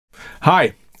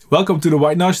Hi, welcome to the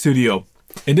White Noise Studio.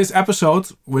 In this episode,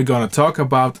 we're gonna talk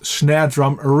about snare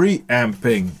drum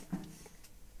reamping.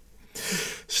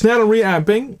 Snare drum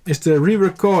reamping is the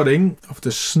re-recording of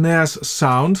the snares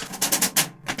sound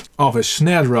of a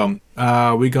snare drum.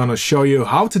 We're gonna show you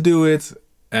how to do it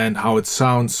and how it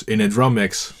sounds in a drum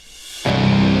mix.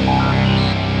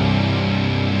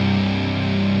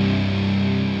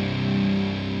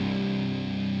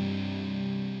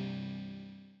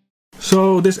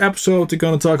 So this episode we're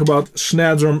going to talk about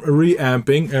snare drum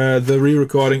reamping, the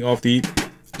re-recording of the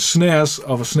snares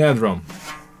of a snare drum.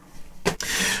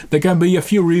 There can be a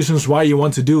few reasons why you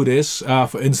want to do this.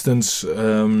 For instance,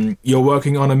 you're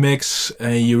working on a mix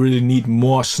and you really need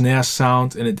more snare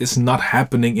sound and it is not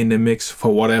happening in the mix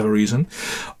for whatever reason.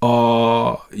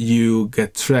 Or you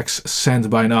get tracks sent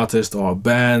by an artist or a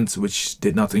band which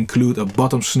did not include a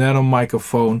bottom snare drum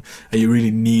microphone and you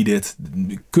really need it.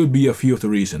 It could be a few of the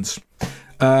reasons.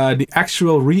 The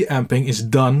actual reamping is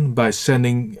done by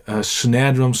sending a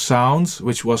snare drum sound,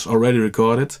 which was already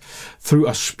recorded, through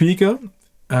a speaker,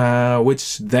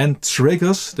 which then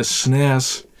triggers the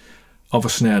snares of a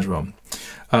snare drum.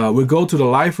 We'll go to the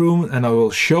live room and I will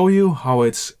show you how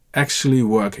it's actually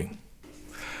working.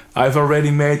 I've already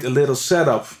made a little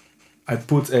setup. I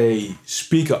put a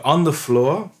speaker on the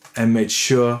floor and made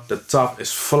sure the top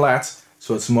is flat,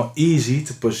 so it's more easy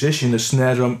to position the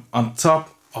snare drum on top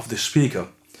of the speaker.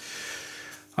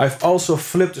 I've also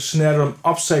flipped the snare drum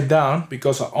upside down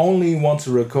because I only want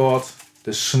to record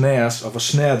the snares of a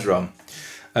snare drum.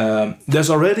 There's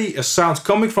already a sound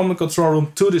coming from the control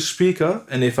room to the speaker,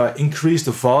 and if I increase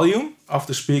the volume of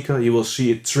the speaker you will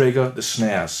see it trigger the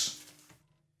snares.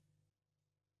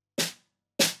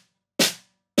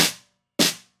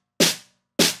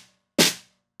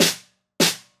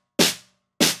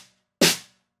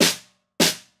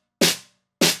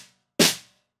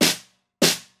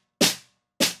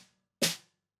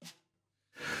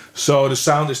 So the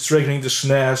sound is triggering the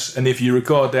snares, and if you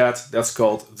record that, that's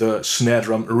called the snare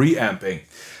drum reamping.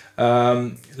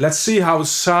 Let's see how it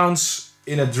sounds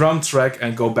in a drum track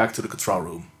and go back to the control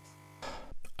room.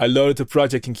 I loaded the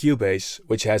project in Cubase,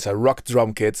 which has a rock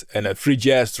drum kit and a free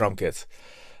jazz drum kit.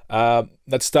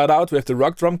 Let's start out with the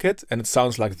rock drum kit, and it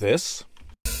sounds like this.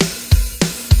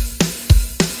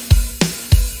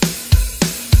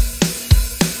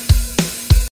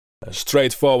 A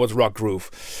straightforward rock groove.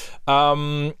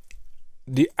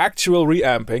 The actual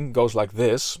reamping goes like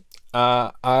this.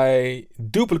 I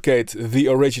duplicate the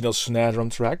original snare drum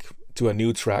track to a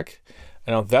new track,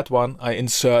 and on that one I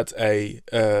insert a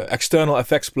external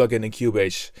effects plugin in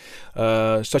Cubase.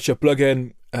 Such a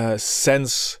plugin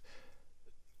sends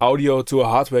audio to a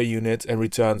hardware unit and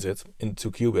returns it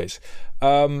into Cubase.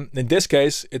 In this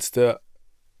case, it's the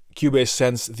Cubase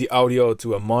sends the audio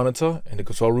to a monitor in the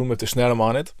control room with the snare drum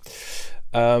on it.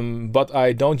 But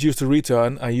I don't use the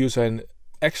return, I use an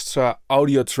extra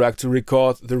audio track to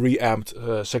record the reamped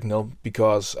signal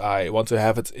because I want to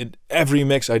have it in every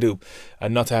mix I do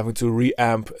and not having to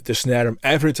reamp the snare drum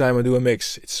every time I do a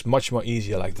mix. It's much more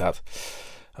easier like that.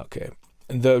 Okay,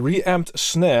 and the reamped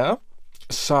snare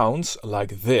sounds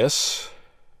like this.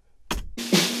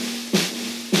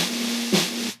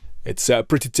 It's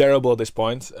pretty terrible at this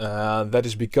point. That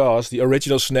is because the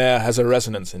original snare has a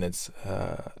resonance in it.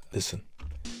 Listen.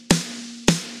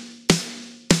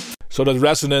 So that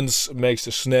resonance makes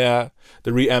the snare,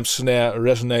 the reamp snare,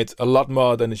 resonate a lot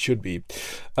more than it should be.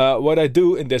 What I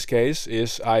do in this case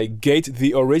is I gate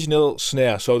the original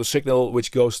snare, so the signal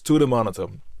which goes to the monitor.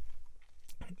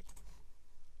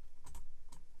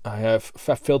 I have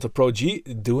FabFilter Pro G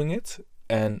doing it,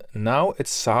 and now it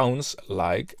sounds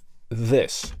like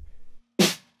this.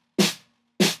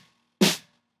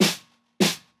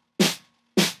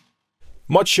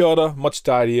 Much shorter, much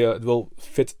tidier, it will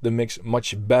fit the mix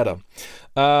much better.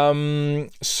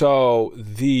 So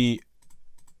the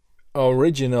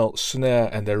original snare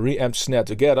and the reamped snare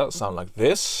together sound like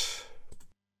this.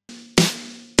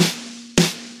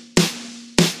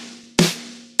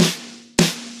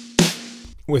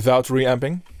 Without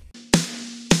reamping.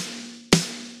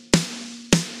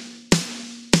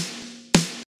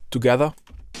 Together.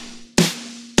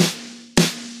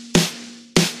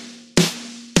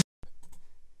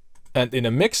 And in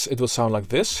a mix it will sound like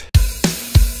this.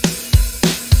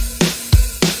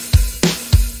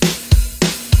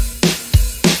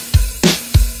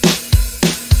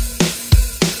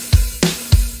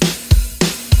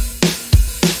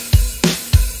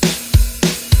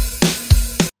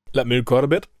 Let me record a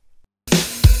bit.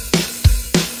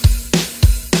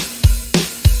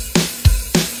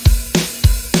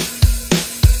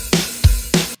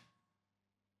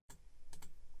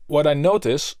 what I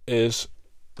notice is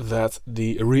that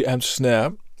the reamped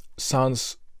snare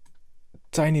sounds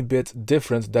tiny bit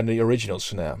different than the original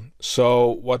snare. So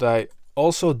what I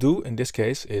also do in this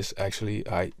case is actually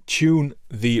I tune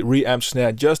the reamped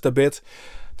snare just a bit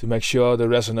to make sure the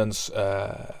resonance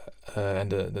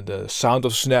and the sound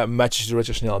of the snare matches the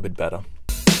original snare a bit better.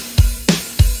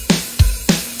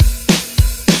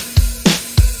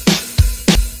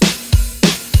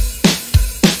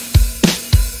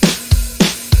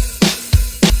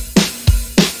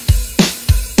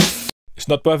 It's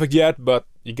not perfect yet, but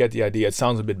you get the idea. It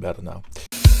sounds a bit better now.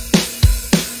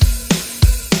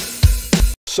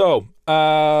 So,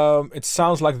 it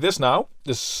sounds like this now.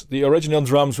 This the original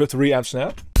drums with the reamp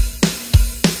snare.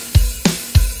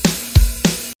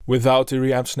 Without the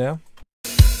reamp snare.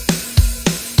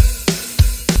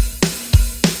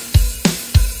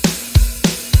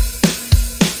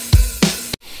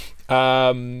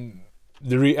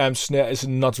 The reamp snare is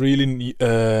not really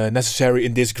necessary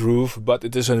in this groove, but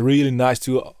it is really nice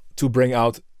to bring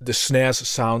out the snares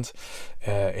sound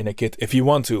in a kit if you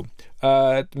want to.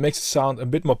 It makes it sound a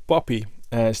bit more poppy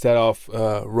instead of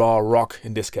raw rock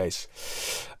in this case.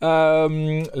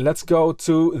 Let's go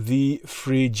to the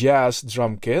free jazz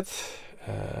drum kit.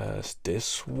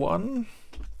 This one.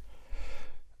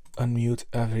 Unmute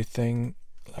everything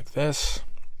like this.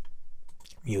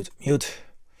 Mute, mute.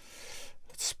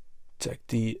 Take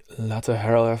the latter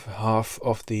half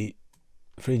of the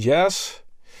free jazz.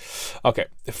 Okay,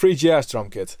 the free jazz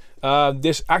drum kit.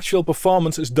 This actual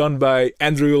performance is done by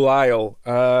Andrew Lisle,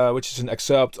 which is an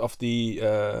excerpt of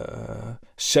the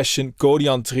session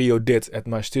Kodian Trio did at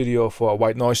my studio for a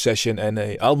white noise session and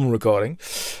a album recording.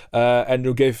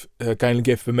 Andrew kindly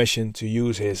gave permission to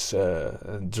use his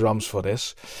drums for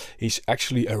this. He's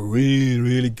actually a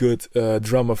really good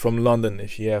drummer from London.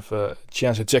 If you have a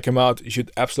chance to check him out, you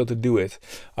should absolutely do it.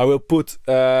 I will put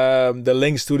the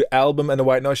links to the album and the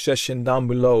white noise session down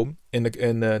below in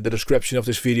the description of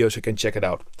this video, so you can check it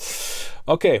out.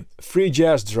 Okay, free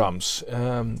jazz drums.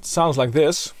 Sounds like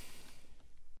this.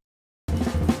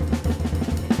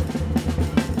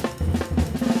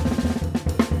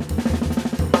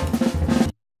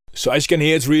 So as you can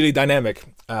hear, it's really dynamic.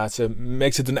 It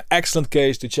makes it an excellent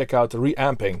case to check out the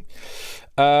reamping.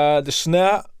 The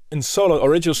snare in solo,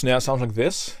 original snare, sounds like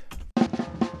this.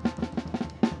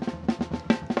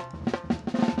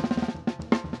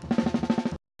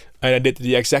 And I did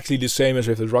exactly the same as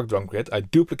with the rock drum kit. I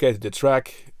duplicated the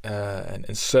track and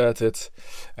inserted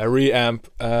a reamp.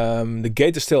 The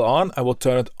gate is still on. I will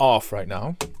turn it off right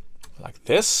now, like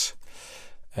this.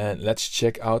 And let's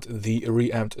check out the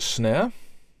reamped snare.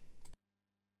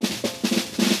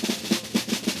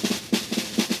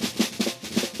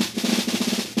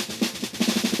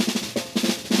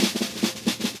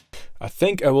 I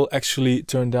think I will actually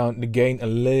turn down the gain a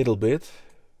little bit.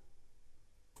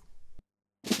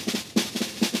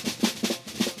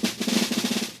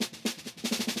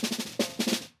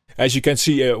 As you can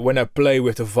see, when I play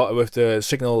with the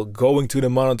signal going to the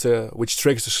monitor, which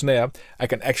triggers the snare, I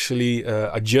can actually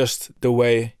adjust the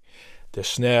way the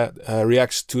snare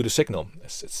reacts to the signal.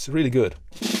 It's really good.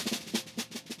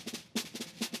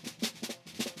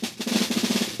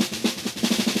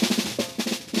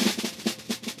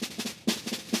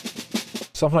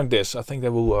 Something like this, I think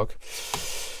that will work.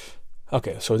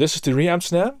 Okay, so this is the reamp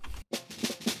snare.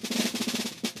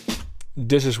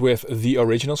 This is with the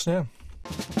original snare.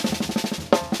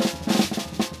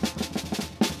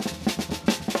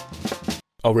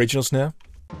 Original snare.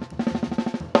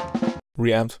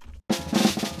 Reamped.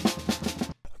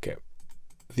 Okay,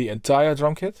 the entire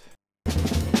drum kit.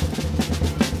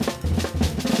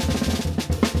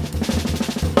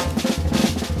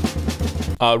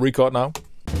 I'll record now.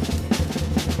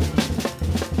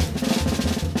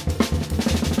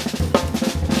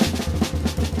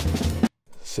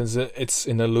 Since it's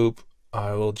in a loop,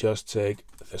 I will just take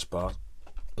this part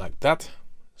like that.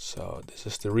 So this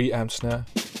is the reamp snare.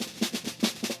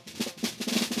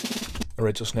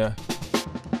 Original snare.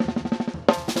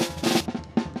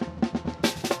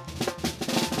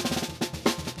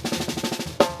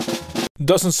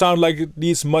 Doesn't sound like it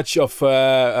needs much of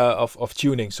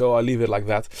tuning, so I'll leave it like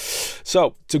that.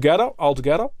 So together, all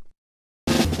together.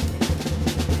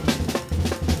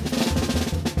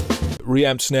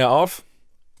 Reamp snare off.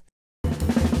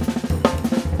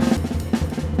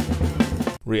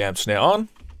 Reamp snare on.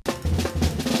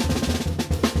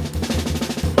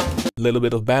 A little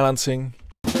bit of balancing.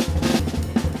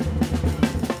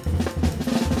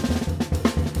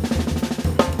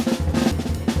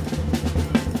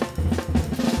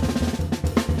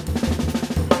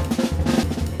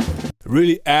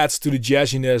 really adds to the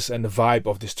jazziness and the vibe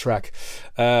of this track,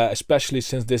 especially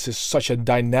since this is such a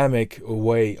dynamic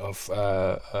way of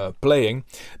playing.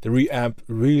 The reamp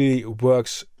really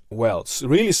works well. It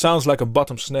really sounds like a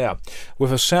bottom snare.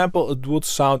 With a sample it would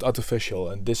sound artificial,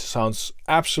 and this sounds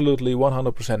absolutely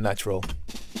 100% natural.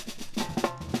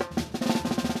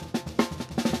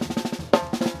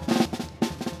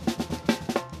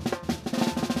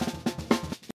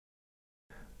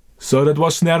 So that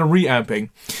was Snaredrum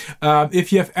reamping.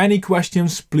 If you have any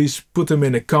questions, please put them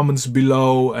in the comments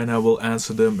below and I will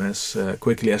answer them as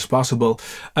quickly as possible.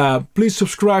 Please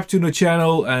subscribe to the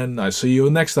channel and I'll see you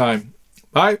next time.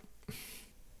 Bye!